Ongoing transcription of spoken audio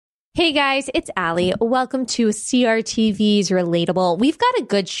Hey guys, it's Allie. Welcome to CRTV's Relatable. We've got a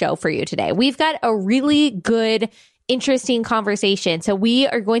good show for you today. We've got a really good, interesting conversation. So we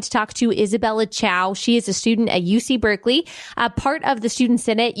are going to talk to Isabella Chow. She is a student at UC Berkeley, part of the Student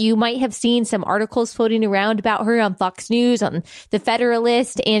Senate. You might have seen some articles floating around about her on Fox News, on The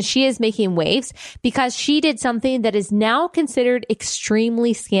Federalist, and she is making waves because she did something that is now considered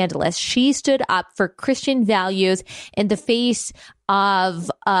extremely scandalous. She stood up for Christian values in the face of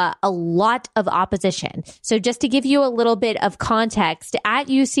a lot of opposition. So just to give you a little bit of context, at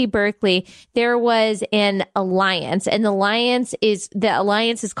UC Berkeley, there was an alliance, and the alliance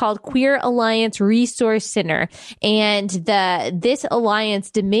is called Queer Alliance Resource Center. And this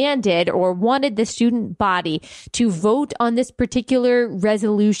alliance demanded or wanted the student body to vote on this particular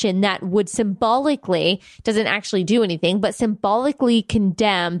resolution that would symbolically, doesn't actually do anything, but symbolically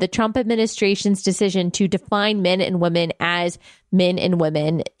condemn the Trump administration's decision to define men and women as men and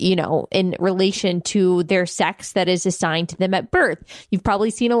women, in relation to their sex that is assigned to them at birth. You've probably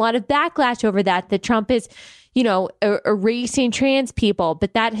seen a lot of backlash over that Trump is, erasing trans people,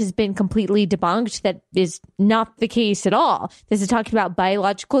 but that has been completely debunked. That is not the case at all. This is talking about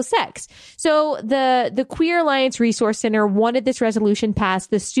biological sex. So the Queer Alliance Resource Center wanted this resolution passed.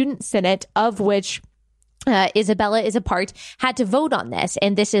 The Student Senate, of which Isabella is a part, had to vote on this,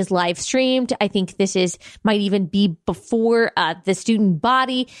 and this is live streamed. I think this might even be before the student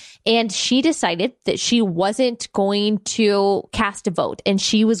body, and she decided that she wasn't going to cast a vote, and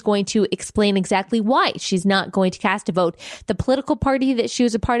she was going to explain exactly why she's not going to cast a vote. The political party that she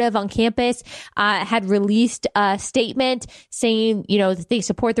was a part of on campus had released a statement saying, that they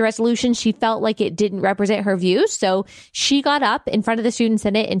support the resolution. She felt like it didn't represent her views, so she got up in front of the Student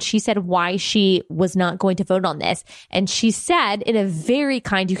Senate and she said why she was not going to vote on this. And she said in a very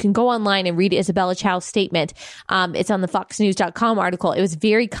kind, you can go online and read Isabella Chow's statement. It's on the foxnews.com article. It was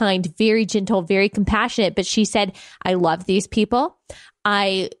very kind, very gentle, very compassionate. But she said, I love these people.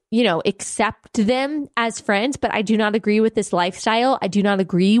 I, accept them as friends, but I do not agree with this lifestyle. I do not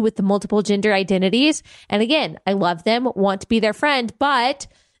agree with the multiple gender identities. And again, I love them, want to be their friend, but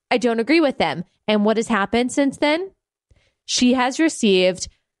I don't agree with them. And what has happened since then? She has received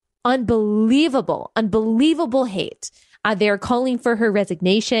unbelievable hate. They're calling for her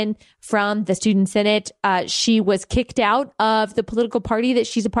resignation from the Student Senate. She was kicked out of the political party that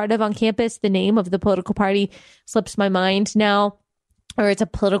she's a part of on campus. The name of the political party slips my mind now, or it's a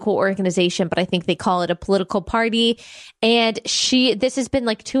political organization, but I think they call it a political party. And this has been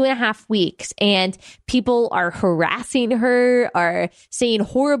like 2.5 weeks, and people are harassing her, are saying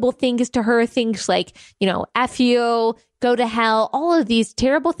horrible things to her, things like, F you, go to hell, all of these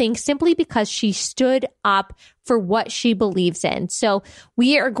terrible things simply because she stood up for what she believes in. So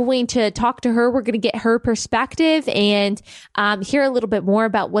we are going to talk to her. We're going to get her perspective and hear a little bit more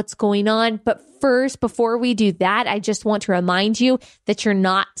about what's going on. But first, before we do that, I just want to remind you that you're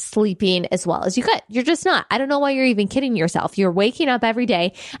not sleeping as well as you could. You're just not. I don't know why you're even kidding yourself. You're waking up every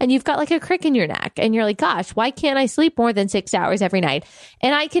day and you've got like a crick in your neck and you're like, gosh, why can't I sleep more than 6 hours every night?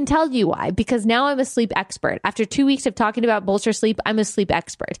 And I can tell you why, because now I'm a sleep expert. After 2 weeks of talking about bolster sleep, I'm a sleep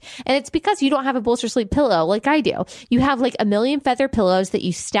expert. And it's because you don't have a bolster sleep pillow like I do. You have like a million feather pillows that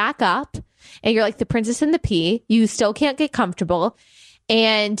you stack up and you're like the princess and the pea. You still can't get comfortable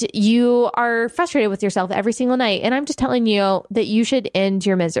and you are frustrated with yourself every single night. And I'm just telling you that you should end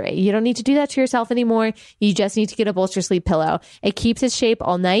your misery. You don't need to do that to yourself anymore. You just need to get a bolster sleep pillow. It keeps its shape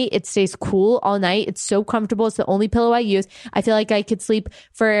all night. It stays cool all night. It's so comfortable. It's the only pillow I use. I feel like I could sleep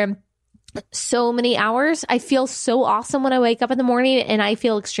for so many hours. I feel so awesome when I wake up in the morning and I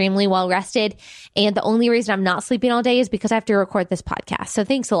feel extremely well rested. And the only reason I'm not sleeping all day is because I have to record this podcast. So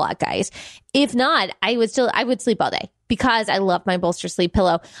thanks a lot, guys. If not, I would sleep all day because I love my bolster sleep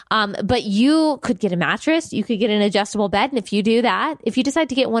pillow. But you could get a mattress. You could get an adjustable bed. And if you do that, if you decide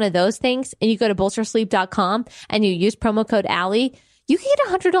to get one of those things and you go to bolstersleep.com and you use promo code Allie, you can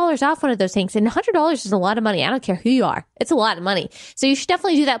get $100 off one of those things. And $100 is a lot of money. I don't care who you are. It's a lot of money. So you should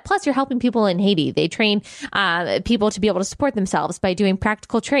definitely do that. Plus, you're helping people in Haiti. They train people to be able to support themselves by doing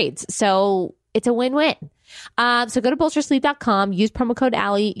practical trades. So it's a win-win. So go to bolstersleep.com, use promo code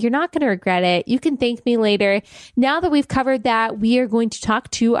Allie. You're not going to regret it. You can thank me later. Now that we've covered that, we are going to talk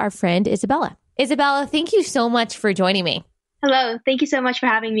to our friend Isabella. Isabella, thank you so much for joining me. Hello. Thank you so much for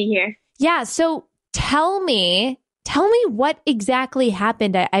having me here. Yeah. So tell me what exactly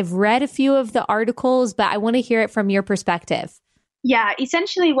happened. I've read a few of the articles, but I want to hear it from your perspective. Yeah,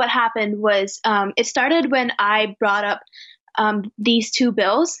 essentially what happened was it started when I brought up these two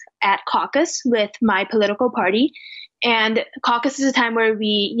bills at caucus with my political party. And caucus is a time where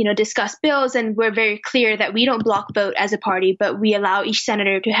we, discuss bills, and we're very clear that we don't block vote as a party, but we allow each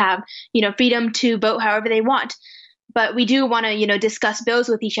senator to have, freedom to vote however they want. But we do want to, discuss bills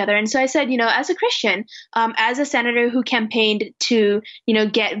with each other. And so I said, as a Christian, as a senator who campaigned to,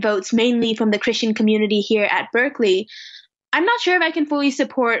 get votes mainly from the Christian community here at Berkeley, I'm not sure if I can fully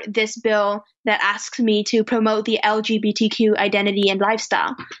support this bill that asks me to promote the LGBTQ identity and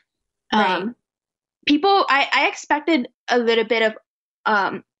lifestyle. Right. I expected a little bit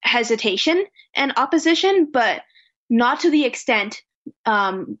of hesitation and opposition, but not to the extent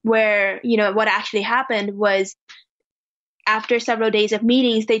where, what actually happened was, after several days of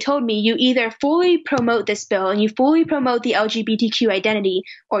meetings, they told me, you either fully promote this bill and you fully promote the LGBTQ identity,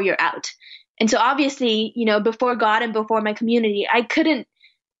 or you're out. And so obviously, before God and before my community, I couldn't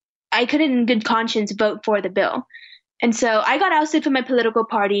in good conscience vote for the bill. And so I got ousted from my political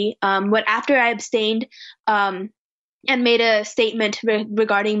party after I abstained and made a statement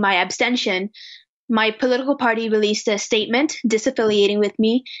regarding my abstention. My political party released a statement disaffiliating with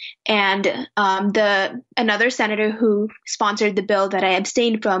me, and another senator who sponsored the bill that I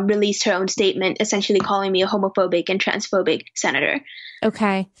abstained from released her own statement, essentially calling me a homophobic and transphobic senator.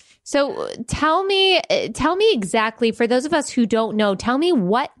 Okay. So tell me exactly, for those of us who don't know, tell me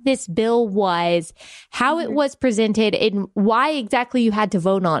what this bill was, how it was presented, and why exactly you had to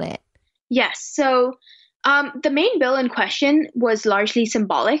vote on it. Yes. So the main bill in question was largely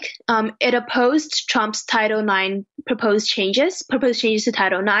symbolic. It opposed Trump's Title IX proposed changes to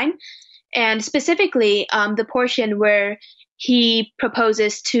Title IX, and specifically the portion where he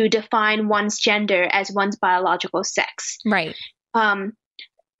proposes to define one's gender as one's biological sex. Right.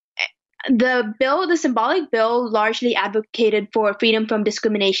 The symbolic bill largely advocated for freedom from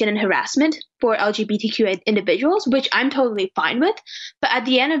discrimination and harassment for LGBTQ individuals, which I'm totally fine with. But at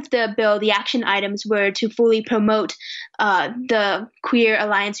the end of the bill, the action items were to fully promote the Queer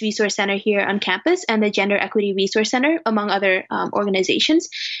Alliance Resource Center here on campus and the Gender Equity Resource Center, among other organizations.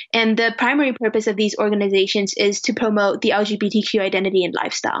 And the primary purpose of these organizations is to promote the LGBTQ identity and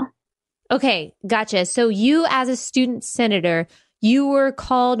lifestyle. Okay, gotcha. So you, as a student senator, you were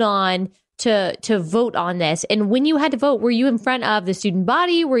called on to vote on this. And when you had to vote, were you in front of the student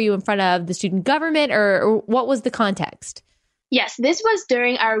body? Were you in front of the student government? Or what was the context? Yes, this was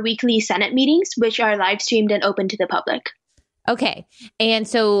during our weekly Senate meetings, which are live streamed and open to the public. Okay. And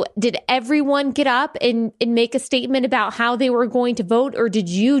so did everyone get up and make a statement about how they were going to vote? Or did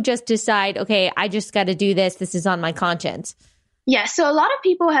you just decide, okay, I just got to do this. This is on my conscience? Yes. So a lot of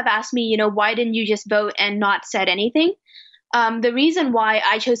people have asked me, why didn't you just vote and not said anything? The reason why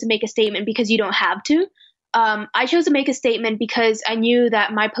I chose to make a statement, because you don't have to. I chose to make a statement because I knew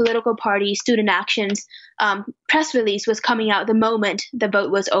that my political party, Student Action's press release was coming out the moment the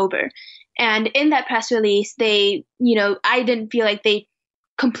vote was over. And in that press release, I didn't feel like they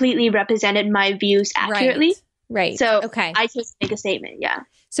completely represented my views accurately. Right. So okay. I chose to make a statement. Yeah.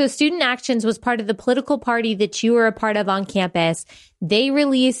 So Student Actions was part of the political party that you were a part of on campus. They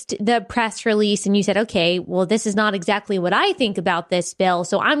released the press release and you said, okay, well, this is not exactly what I think about this bill.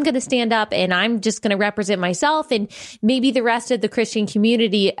 So I'm going to stand up and I'm just going to represent myself and maybe the rest of the Christian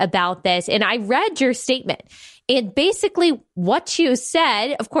community about this. And I read your statement. And basically what you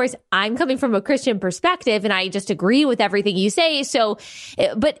said, of course, I'm coming from a Christian perspective and I just agree with everything you say. So,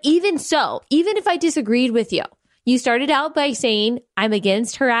 but even if I disagreed with you, you started out by saying, I'm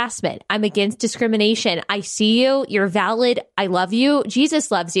against harassment. I'm against discrimination. I see you. You're valid. I love you.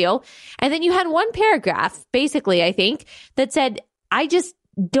 Jesus loves you. And then you had one paragraph, basically, I think, that said, I just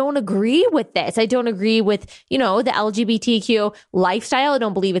don't agree with this. I don't agree with, the LGBTQ lifestyle. I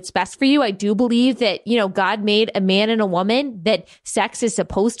don't believe it's best for you. I do believe that, God made a man and a woman, that sex is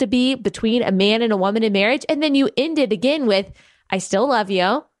supposed to be between a man and a woman in marriage. And then you ended again with, I still love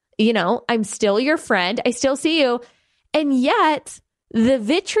you. I'm still your friend. I still see you. And yet the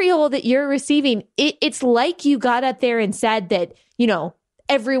vitriol that you're receiving, it's like you got up there and said that,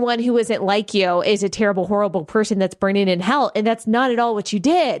 everyone who isn't like you is a terrible, horrible person that's burning in hell. And that's not at all what you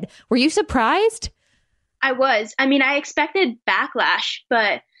did. Were you surprised? I was. I mean, I expected backlash,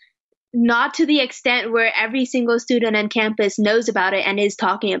 but not to the extent where every single student on campus knows about it and is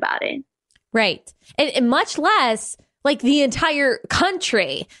talking about it. Right. And much less like the entire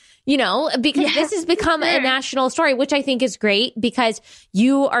country. Because this has become a national story, which I think is great because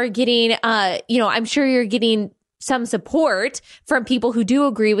you are getting, I'm sure you're getting some support from people who do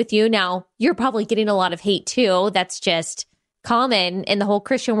agree with you. Now, you're probably getting a lot of hate too. That's just common in the whole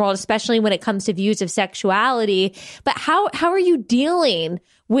Christian world, especially when it comes to views of sexuality. But how are you dealing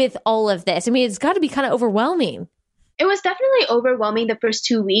with all of this? I mean, it's got to be kind of overwhelming. It was definitely overwhelming the first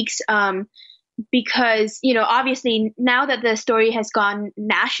 2 weeks. because, obviously now that the story has gone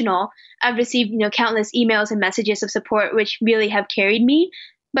national, I've received, countless emails and messages of support, which really have carried me.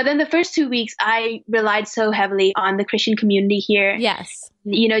 But then the first 2 weeks, I relied so heavily on the Christian community here. Yes.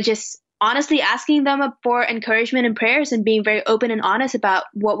 Just honestly asking them for encouragement and prayers and being very open and honest about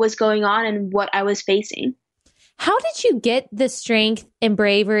what was going on and what I was facing. How did you get the strength and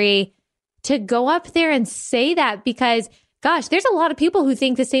bravery to go up there and say that? Because, gosh, there's a lot of people who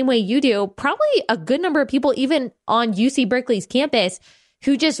think the same way you do. Probably a good number of people, even on UC Berkeley's campus,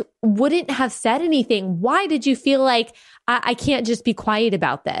 who just wouldn't have said anything. Why did you feel like I can't just be quiet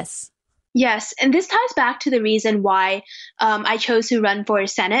about this? Yes. And this ties back to the reason why I chose to run for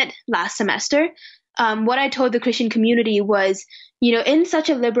Senate last semester. What I told the Christian community was, in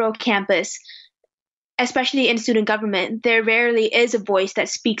such a liberal campus, especially in student government, there rarely is a voice that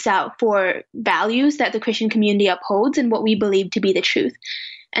speaks out for values that the Christian community upholds and what we believe to be the truth.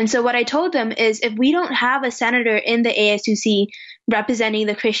 And so what I told them is, if we don't have a senator in the ASUC representing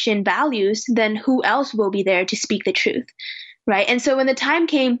the Christian values, then who else will be there to speak the truth? Right. And so when the time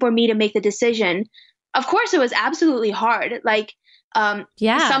came for me to make the decision, of course, it was absolutely hard.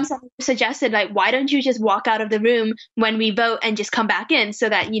 Some suggested, why don't you just walk out of the room when we vote and just come back in so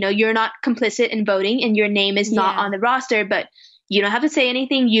that, you're not complicit in voting and your name is not on the roster, but you don't have to say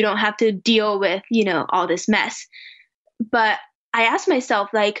anything. You don't have to deal with, all this mess. But I asked myself,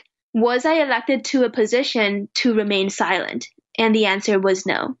 was I elected to a position to remain silent? And the answer was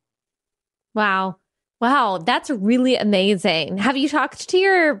no. Wow, that's really amazing. Have you talked to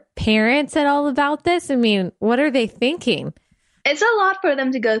your parents at all about this? I mean, what are they thinking? It's a lot for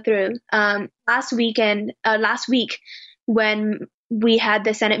them to go through. Last week, when we had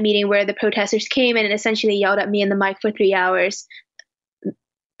the Senate meeting where the protesters came in and essentially yelled at me in the mic for 3 hours,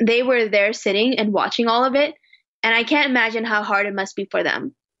 they were there sitting and watching all of it. And I can't imagine how hard it must be for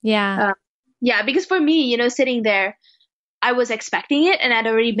them. Yeah. Because for me, sitting there, I was expecting it and I'd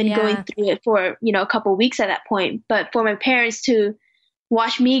already been going through it for, a couple of weeks at that point. But for my parents to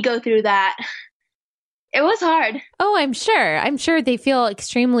watch me go through that, it was hard. Oh, I'm sure they feel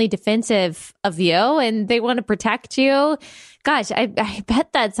extremely defensive of you and they want to protect you. Gosh, I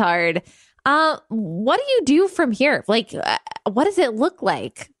bet that's hard. What do you do from here? What does it look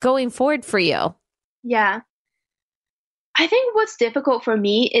like going forward for you? Yeah. I think what's difficult for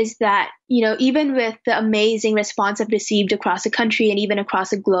me is that, even with the amazing response I've received across the country and even across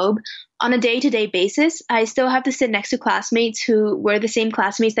the globe, on a day-to-day basis, I still have to sit next to classmates who were the same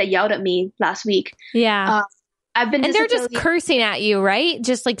classmates that yelled at me last week. Yeah. I've been and they're just cursing at you, right?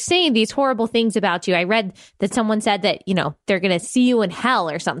 Just saying these horrible things about you. I read that someone said that, they're going to see you in hell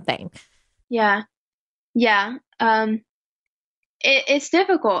or something. Yeah. Yeah. It's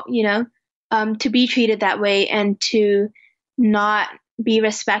difficult, to be treated that way and to not be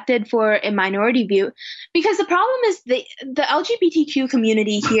respected for a minority view, because the problem is the LGBTQ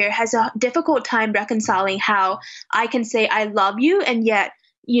community here has a difficult time reconciling how I can say I love you and yet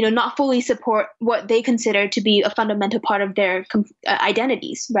not fully support what they consider to be a fundamental part of their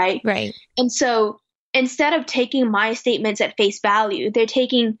identities, right? And so instead of taking my statements at face value, they're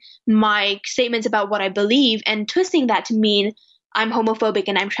taking my statements about what I believe and twisting that to mean I'm homophobic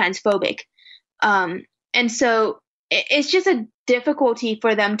and I'm transphobic. And so it's just a difficulty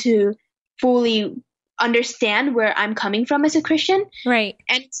for them to fully understand where I'm coming from as a Christian. Right.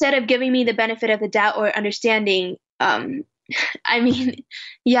 And instead of giving me the benefit of the doubt or understanding,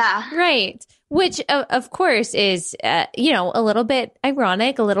 Right. Which, of course, is, a little bit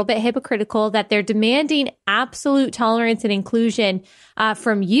ironic, a little bit hypocritical that they're demanding absolute tolerance and inclusion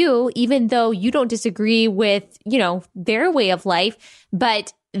from you, even though you don't disagree with, their way of life.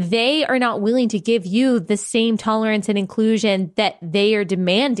 But they are not willing to give you the same tolerance and inclusion that they are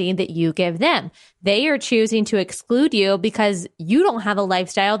demanding that you give them. They are choosing to exclude you because you don't have a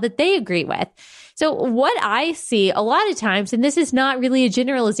lifestyle that they agree with. So what I see a lot of times, and this is not really a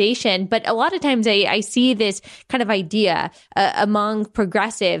generalization, but a lot of times I see this kind of idea among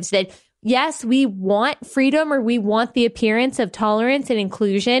progressives that, yes, we want freedom or we want the appearance of tolerance and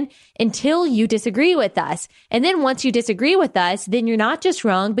inclusion until you disagree with us. And then once you disagree with us, then you're not just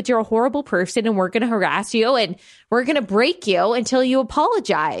wrong, but you're a horrible person and we're going to harass you and we're going to break you until you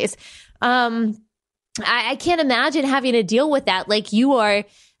apologize. I can't imagine having to deal with that like you are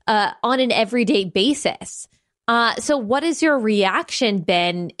on an everyday basis. So what has your reaction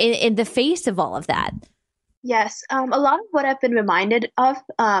been in the face of all of that? Yes. A lot of what I've been reminded of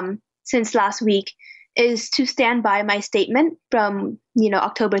since last week is to stand by my statement from,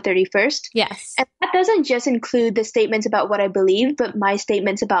 October 31st. Yes. And that doesn't just include the statements about what I believe, but my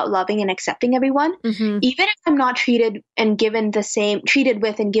statements about loving and accepting everyone. Mm-hmm. Even if I'm not treated with and given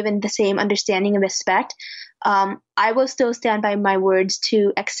the same understanding and respect, I will still stand by my words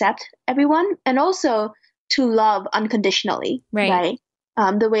to accept everyone and also to love unconditionally, right?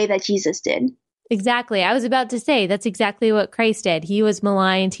 The way that Jesus did. Exactly. I was about to say that's exactly what Christ did. He was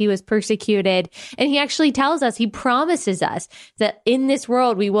maligned, he was persecuted, and he actually tells us, he promises us that in this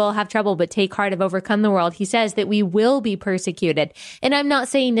world we will have trouble, but take heart, I've overcome the world. He says that we will be persecuted. And I'm not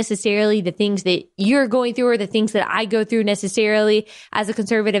saying necessarily the things that you're going through or the things that I go through necessarily as a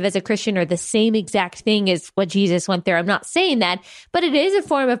conservative, as a Christian, are the same exact thing as what Jesus went through. I'm not saying that, but it is a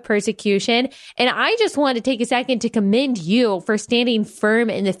form of persecution. And I just want to take a second to commend you for standing firm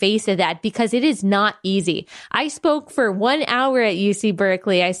in the face of that, because it is not easy. I spoke for 1 hour at UC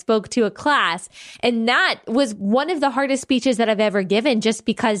Berkeley. I spoke to a class, and that was one of the hardest speeches that I've ever given, just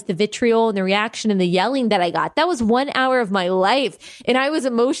because the vitriol and the reaction and the yelling that I got. That was 1 hour of my life, and I was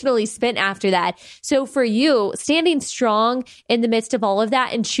emotionally spent after that. So for you, standing strong in the midst of all of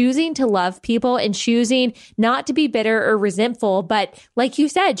that and choosing to love people and choosing not to be bitter or resentful, but like you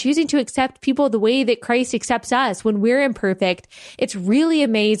said, choosing to accept people the way that Christ accepts us when we're imperfect, it's really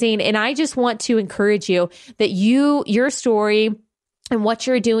amazing. And I just want to encourage you that your story and what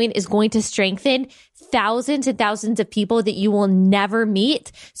you're doing is going to strengthen thousands and thousands of people that you will never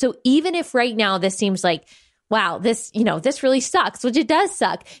meet. So even if right now this seems like, wow, this really sucks, which it does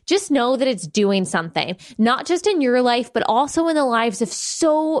suck, just know that it's doing something, not just in your life, but also in the lives of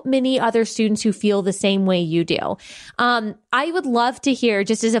so many other students who feel the same way you do. I would love to hear,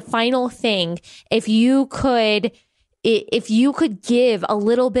 just as a final thing, if you could give a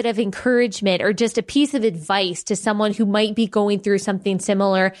little bit of encouragement or just a piece of advice to someone who might be going through something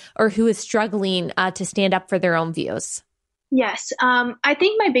similar or who is struggling to stand up for their own views. Yes. I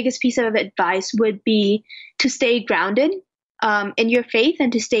think my biggest piece of advice would be to stay grounded in your faith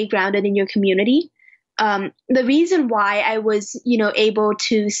and to stay grounded in your community. The reason why I was, able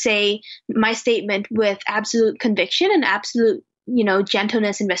to say my statement with absolute conviction and absolute,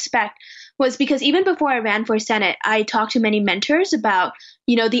 gentleness and respect was because even before I ran for Senate, I talked to many mentors about,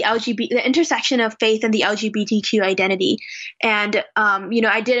 the intersection of faith and the LGBTQ identity. And,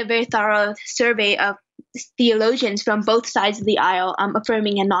 I did a very thorough survey of theologians from both sides of the aisle,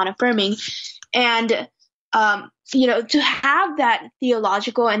 affirming and non-affirming. And, to have that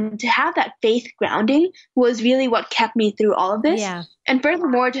theological and to have that faith grounding was really what kept me through all of this. Yeah. And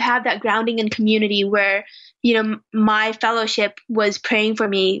furthermore, to have that grounding in community where, my fellowship was praying for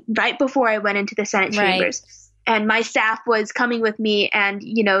me right before I went into the Senate chambers. And my staff was coming with me and,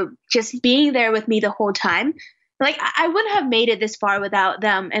 just being there with me the whole time. Like, I wouldn't have made it this far without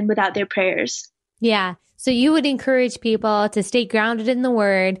them and without their prayers. Yeah. So you would encourage people to stay grounded in the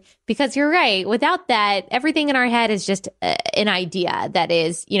word, because you're right. Without that, everything in our head is just an idea that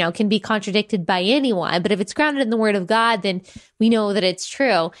is, can be contradicted by anyone. But if it's grounded in the word of God, then we know that it's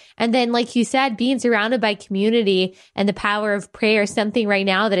true. And then, like you said, being surrounded by community and the power of prayer, something right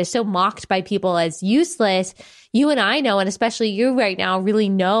now that is so mocked by people as useless. You and I know, and especially you right now, really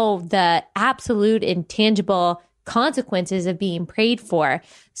know the absolute intangible consequences of being prayed for.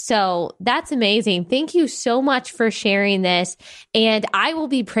 So that's amazing. Thank you so much for sharing this. And I will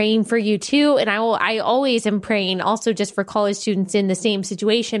be praying for you too. And I always am praying also just for college students in the same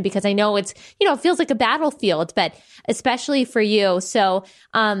situation, because I know it's, it feels like a battlefield, but especially for you. So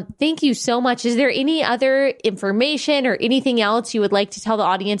thank you so much. Is there any other information or anything else you would like to tell the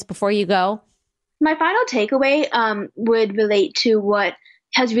audience before you go? My final takeaway would relate to what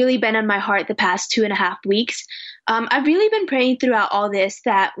has really been on my heart the past 2.5 weeks. I've really been praying throughout all this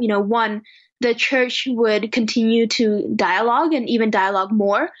that, one, the church would continue to dialogue and even dialogue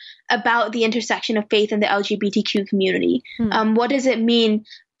more about the intersection of faith and the LGBTQ community. What does it mean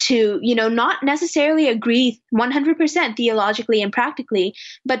to, not necessarily agree 100% theologically and practically,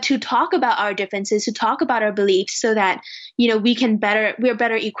 but to talk about our differences, to talk about our beliefs so that, we're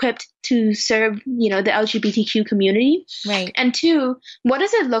better equipped to serve, the LGBTQ community. Right. And two, what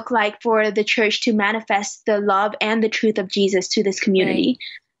does it look like for the church to manifest the love and the truth of Jesus to this community?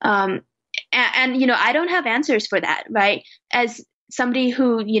 Right. And I don't have answers for that, right? As somebody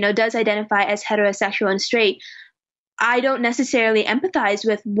who, does identify as heterosexual and straight, I don't necessarily empathize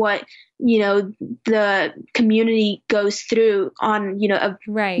with what, the community goes through on, a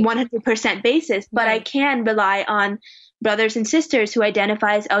 100% basis, but I can rely on brothers and sisters who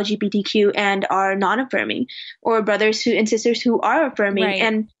identify as LGBTQ and are non-affirming, or brothers and sisters who are affirming.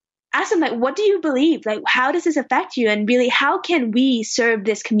 And ask them, like, what do you believe? Like, how does this affect you? And really, how can we serve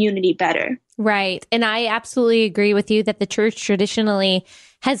this community better? Right. And I absolutely agree with you that the church traditionally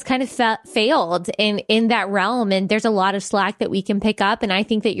has kind of failed in that realm. And there's a lot of slack that we can pick up. And I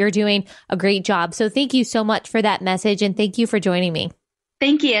think that you're doing a great job. So thank you so much for that message. And thank you for joining me.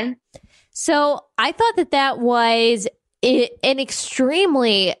 Thank you. So I thought that was an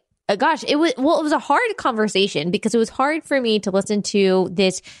extremely, it was a hard conversation because it was hard for me to listen to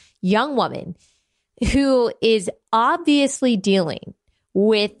this young woman who is obviously dealing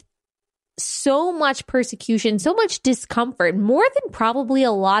with so much persecution, so much discomfort, more than probably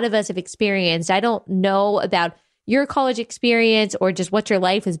a lot of us have experienced. I don't know about your college experience or just what your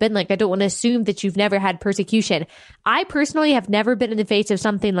life has been like. I don't want to assume that you've never had persecution. I personally have never been in the face of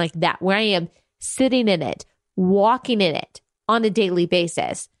something like that, where I am sitting in it, walking in it on a daily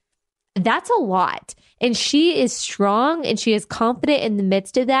basis. That's a lot. And she is strong and she is confident in the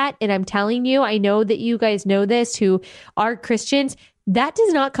midst of that. And I'm telling you, I know that you guys know this who are Christians. That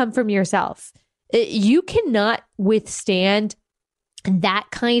does not come from yourself. You cannot withstand that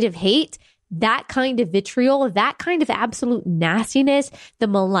kind of hate, that kind of vitriol, that kind of absolute nastiness, the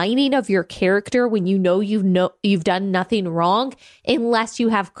maligning of your character when you know you've done nothing wrong, unless you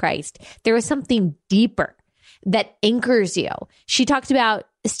have Christ. There is something deeper that anchors you. She talked about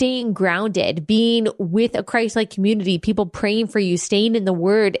staying grounded, being with a Christ-like community, people praying for you, staying in the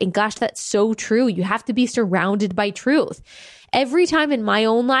word. And gosh, that's so true. You have to be surrounded by truth. Every time in my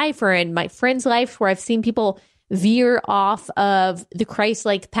own life or in my friends' lives where I've seen people veer off of the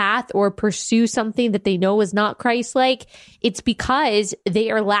Christ-like path or pursue something that they know is not Christ-like, it's because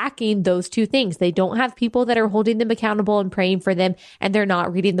they are lacking those two things. They don't have people that are holding them accountable and praying for them, and they're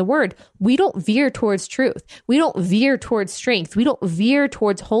not reading the word. We don't veer towards truth. We don't veer towards strength. We don't veer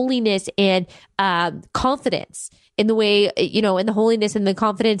towards holiness and confidence in the way, in the holiness and the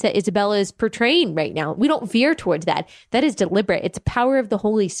confidence that Isabella is portraying right now. We don't veer towards that. That is deliberate. It's the power of the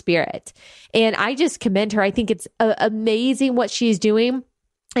Holy Spirit. And I just commend her. I think it's amazing what she's doing.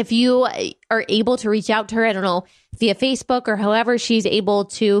 If you are able to reach out to her, I don't know, via Facebook or however she's able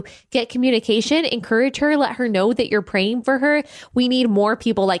to get communication, encourage her, let her know that you're praying for her. We need more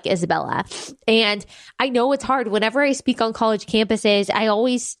people like Isabella. And I know it's hard. Whenever I speak on college campuses, I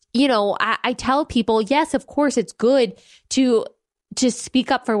always, I tell people, yes, of course, it's good to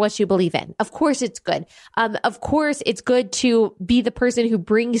speak up for what you believe in. Of course it's good. Of course it's good to be the person who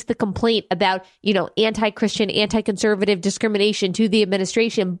brings the complaint about, anti-Christian, anti-conservative discrimination to the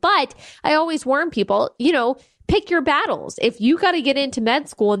administration. But I always warn people, pick your battles. If you got to get into med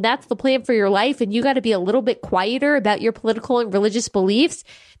school and that's the plan for your life and you got to be a little bit quieter about your political and religious beliefs,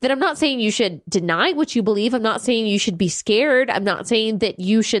 then I'm not saying you should deny what you believe. I'm not saying you should be scared. I'm not saying that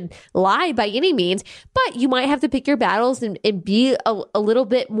you should lie by any means, but you might have to pick your battles and be a little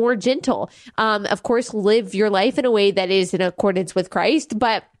bit more gentle. Of course, live your life in a way that is in accordance with Christ,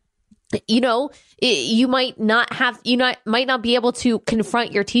 but you might not be able to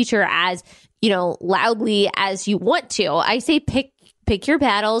confront your teacher as, loudly as you want to. I say pick your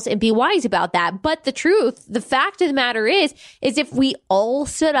battles and be wise about that. But the fact of the matter is if we all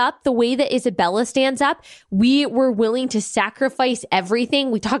stood up the way that Isabella stands up, we were willing to sacrifice everything.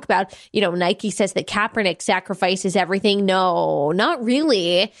 We talk about, Nike says that Kaepernick sacrifices everything. No, not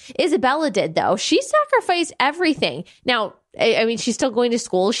really. Isabella did though. She sacrificed everything. Now, I mean, she's still going to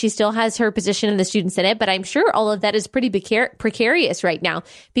school. She still has her position in the Student Senate, but I'm sure all of that is pretty precarious right now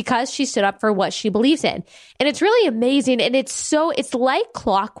because she stood up for what she believes in. And it's really amazing. And it's like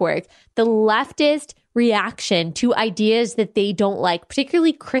clockwork. The leftist reaction to ideas that they don't like,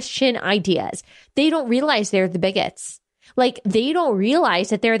 particularly Christian ideas. They don't realize they're the bigots. Like, they don't realize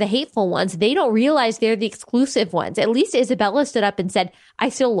that they're the hateful ones. They don't realize they're the exclusive ones. At least Isabella stood up and said, I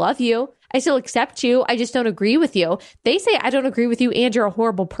still love you. I still accept you. I just don't agree with you. They say, I don't agree with you and you're a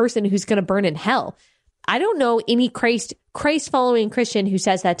horrible person who's going to burn in hell. I don't know any Christ following Christian who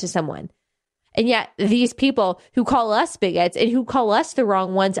says that to someone. And yet these people who call us bigots and who call us the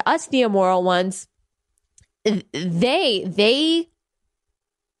wrong ones, us the immoral ones, they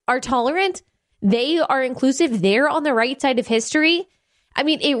are tolerant. They are inclusive. They're on the right side of history. I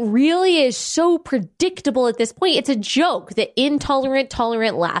mean, it really is so predictable at this point. It's a joke, the intolerant,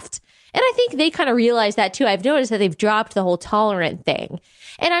 tolerant left. And I think they kind of realize that too. I've noticed that they've dropped the whole tolerant thing.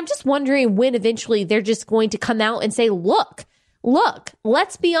 And I'm just wondering when eventually they're just going to come out and say, look,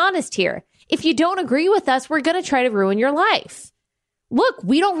 let's be honest here. If you don't agree with us, we're going to try to ruin your life. look,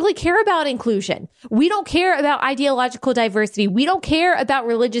 we don't really care about inclusion. We don't care about ideological diversity. We don't care about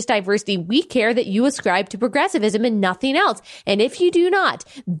religious diversity. We care that you ascribe to progressivism and nothing else. And if you do not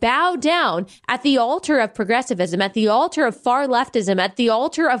bow down at the altar of progressivism, at the altar of far leftism, at the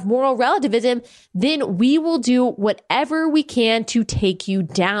altar of moral relativism, then we will do whatever we can to take you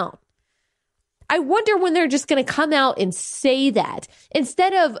down. I wonder when they're just going to come out and say that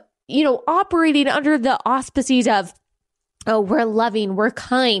instead of, operating under the auspices of, oh, we're loving, we're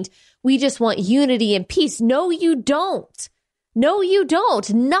kind, we just want unity and peace. No, you don't. No, you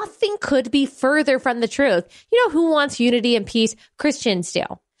don't. Nothing could be further from the truth. You know who wants unity and peace? Christians do.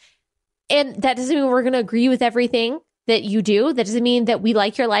 And that doesn't mean we're going to agree with everything that you do. That doesn't mean that we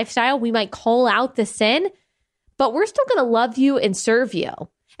like your lifestyle. We might call out the sin, but we're still going to love you and serve you.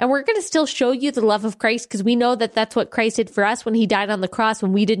 And we're going to still show you the love of Christ because we know that that's what Christ did for us when he died on the cross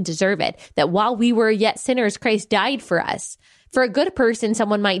when we didn't deserve it. That while we were yet sinners, Christ died for us. For a good person,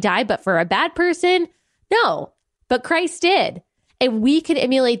 someone might die, but for a bad person, no. But Christ did. And we can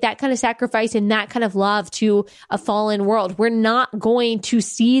emulate that kind of sacrifice and that kind of love to a fallen world. We're not going to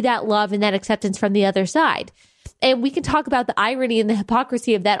see that love and that acceptance from the other side. And we can talk about the irony and the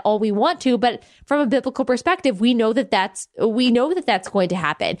hypocrisy of that all we want to, but from a biblical perspective, we know that that's going to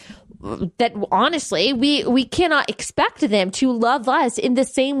happen. That honestly, we cannot expect them to love us in the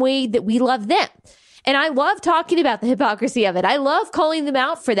same way that we love them. And I love talking about the hypocrisy of it. I love calling them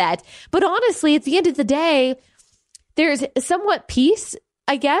out for that. But honestly, at the end of the day, there's somewhat peace,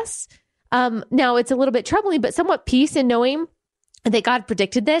 I guess. Now it's a little bit troubling, but somewhat peace in knowing that God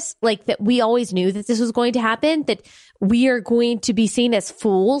predicted this, like that we always knew that this was going to happen, that we are going to be seen as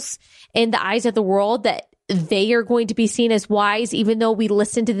fools in the eyes of the world, that they are going to be seen as wise, even though we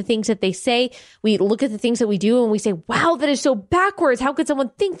listen to the things that they say. We look at the things that we do and we say, wow, that is so backwards. How could someone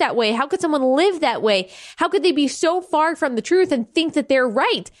think that way? How could someone live that way? How could they be so far from the truth and think that they're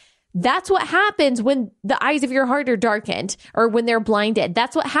right? That's what happens when the eyes of your heart are darkened or when they're blinded.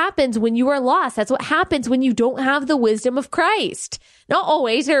 That's what happens when you are lost. That's what happens when you don't have the wisdom of Christ. Not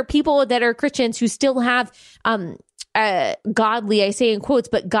always. There are people that are Christians who still have godly, I say in quotes,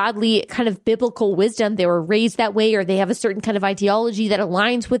 but godly kind of biblical wisdom. They were raised that way, or they have a certain kind of ideology that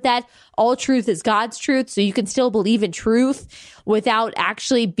aligns with that. All truth is God's truth. So you can still believe in truth without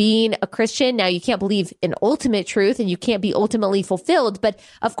actually being a Christian. Now, you can't believe in ultimate truth and you can't be ultimately fulfilled. But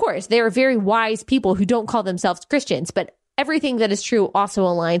of course, there are very wise people who don't call themselves Christians, but everything that is true also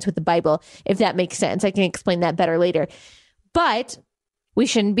aligns with the Bible, if that makes sense. I can explain that better later. But we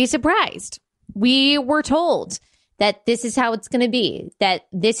shouldn't be surprised. We were told that this is how it's going to be, that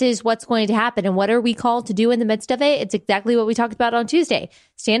this is what's going to happen. And what are we called to do in the midst of it? It's exactly what we talked about on Tuesday.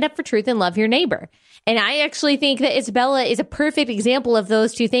 Stand up for truth and love your neighbor. And I actually think that Isabella is a perfect example of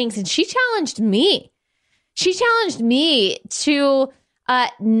those two things. And she challenged me. She challenged me to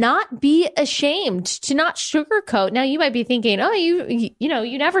not be ashamed, to not sugarcoat. Now, you might be thinking, oh, you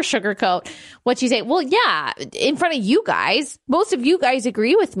never sugarcoat what you say. Well, yeah, in front of you guys, most of you guys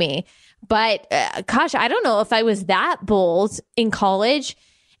agree with me. But gosh, I don't know if I was that bold in college.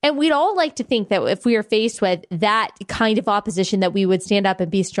 And we'd all like to think that if we are faced with that kind of opposition, that we would stand up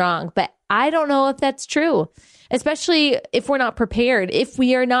and be strong. But I don't know if that's true, especially if we're not prepared, if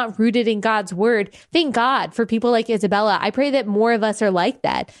we are not rooted in God's word. Thank God for people like Isabella. I pray that more of us are like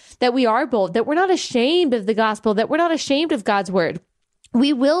that we are bold, that we're not ashamed of the gospel, that we're not ashamed of God's word.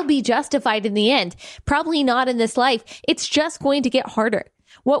 We will be justified in the end. Probably not in this life. It's just going to get harder.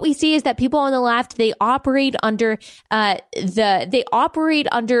 What we see is that people on the left, they operate under the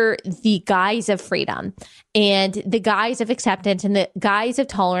guise of freedom and the guise of acceptance and the guise of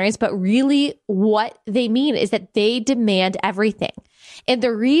tolerance. But really what they mean is that they demand everything. And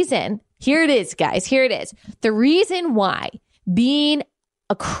the reason, here it is, guys, here it is. The reason why being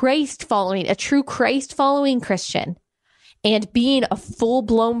a true Christ following Christian and being a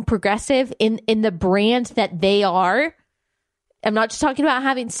full-blown progressive in the brand that they are, I'm not just talking about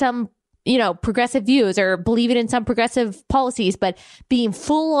having some, progressive views or believing in some progressive policies, but being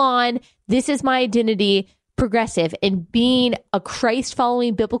full on, this is my identity, progressive, and being a Christ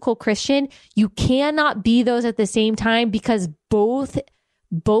following biblical Christian. You cannot be those at the same time because both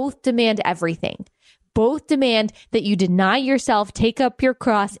demand everything. Both demand that you deny yourself, take up your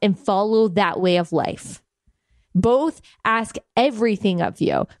cross, and follow that way of life. Both ask everything of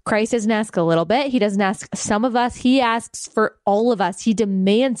you. Christ doesn't ask a little bit. He doesn't ask some of us. He asks for all of us. He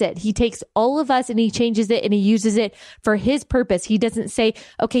demands it. He takes all of us and he changes it and he uses it for his purpose. He doesn't say,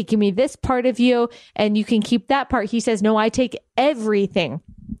 okay, give me this part of you and you can keep that part. He says, no, I take everything.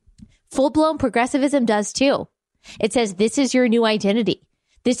 Full-blown progressivism does too. It says, this is your new identity.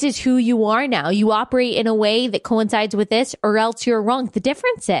 This is who you are now. You operate in a way that coincides with this, or else you're wrong. The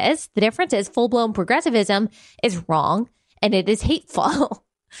difference is full-blown progressivism is wrong and it is hateful.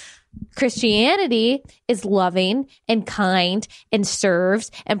 Christianity is loving and kind and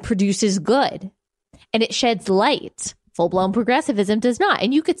serves and produces good, and it sheds light. Full-blown progressivism does not.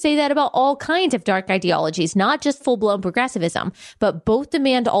 And you could say that about all kinds of dark ideologies, not just full-blown progressivism, but both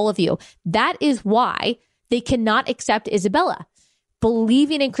demand all of you. That is why they cannot accept Isabella.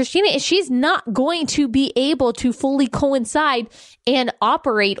 Believing in Christianity, she's not going to be able to fully coincide and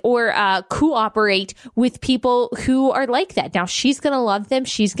operate or cooperate with people who are like that. Now, she's going to love them.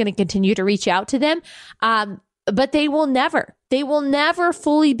 She's going to continue to reach out to them. But they will never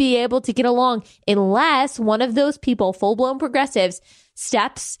fully be able to get along unless one of those people, full-blown progressives,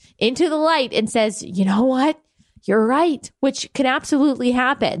 steps into the light and says, you know what? You're right, which can absolutely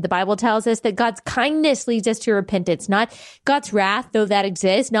happen. The Bible tells us that God's kindness leads us to repentance, not God's wrath, though that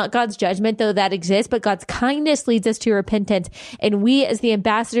exists, not God's judgment, though that exists, but God's kindness leads us to repentance. And we, as the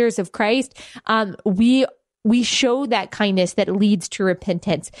ambassadors of Christ, we show that kindness that leads to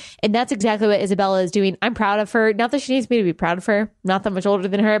repentance. And that's exactly what Isabella is doing. I'm proud of her. Not that she needs me to be proud of her. I'm not that much older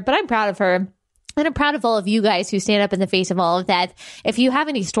than her, but I'm proud of her. And I'm proud of all of you guys who stand up in the face of all of that. If you have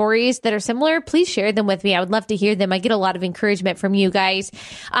any stories that are similar, please share them with me. I would love to hear them. I get a lot of encouragement from you guys.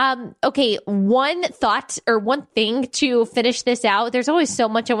 Okay, one thought or one thing to finish this out. There's always so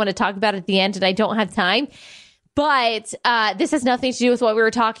much I want to talk about at the end, and I don't have time. But this has nothing to do with what we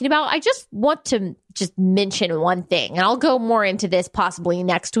were talking about. I just want to just mention one thing, and I'll go more into this possibly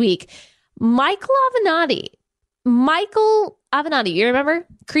next week. Michael Avenatti, you remember?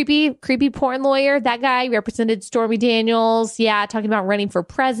 Creepy porn lawyer. That guy represented Stormy Daniels. Yeah, talking about running for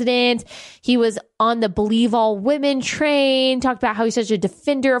president. He was on the Believe All Women train, talked about how he's such a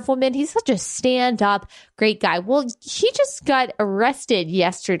defender of women. He's such a stand-up great guy. Well, he just got arrested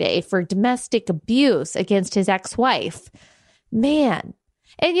yesterday for domestic abuse against his ex-wife. Man.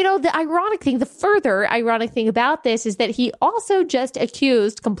 And you know, the further ironic thing about this is that he also just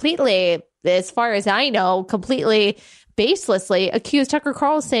accused completely, as far as I know, completely baselessly accused Tucker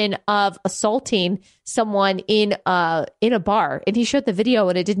Carlson of assaulting someone in a bar, and he showed the video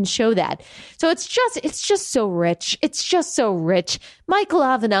and it didn't show that. So it's just so rich. It's just so rich. Michael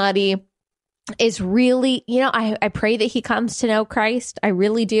Avenatti is really, I pray that he comes to know Christ. I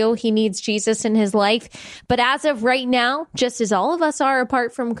really do. He needs Jesus in his life. But as of right now, just as all of us are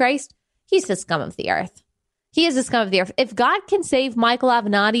apart from Christ, he's the scum of the earth. He is the scum of the earth. If God can save Michael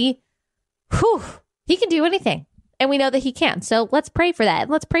Avenatti, he can do anything. And we know that he can. So let's pray for that.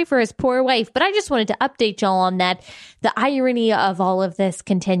 Let's pray for his poor wife. But I just wanted to update y'all on that. The irony of all of this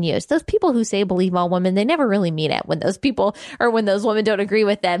continues. Those people who say believe all women, they never really mean it when those people or when those women don't agree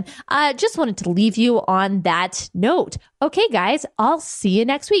with them. Just wanted to leave you on that note. Okay, guys, I'll see you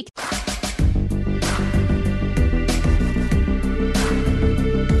next week.